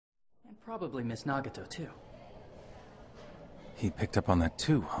probably miss Nagato, too. He picked up on that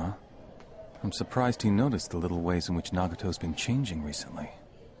too, huh? I'm surprised he noticed the little ways in which Nagato's been changing recently.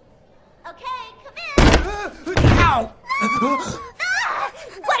 Okay, come in! Ow!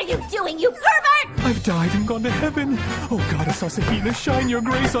 What are you doing, you pervert? I've died and gone to heaven. Oh, Goddess Asahina, shine your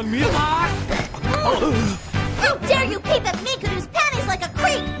grace on me. How dare you peep at Mikuru's panties like a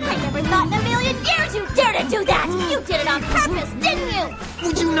creep? I never thought in a million years you'd dare to do that! You did it on purpose, didn't you?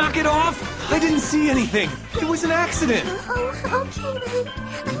 Would you knock it off? I didn't see anything. It was an accident. Oh, okay then.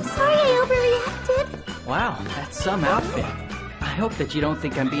 I'm sorry I overreacted. Wow, that's some outfit. I hope that you don't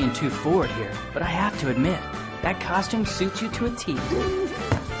think I'm being too forward here, but I have to admit, that costume suits you to a T.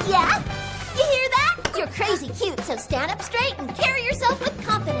 Yeah? You hear that? You're crazy cute, so stand up straight and carry yourself with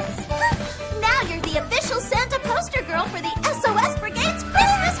confidence. Now you're the official Santa poster girl for the SOS Brigade's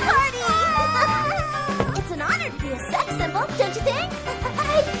Christmas party! It's an honor to be a sex symbol, don't you think? I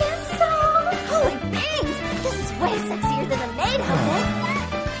guess so. Holy beans! This is way sexier than a maid outfit.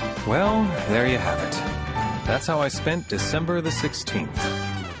 Well, there you have it. That's how I spent December the 16th.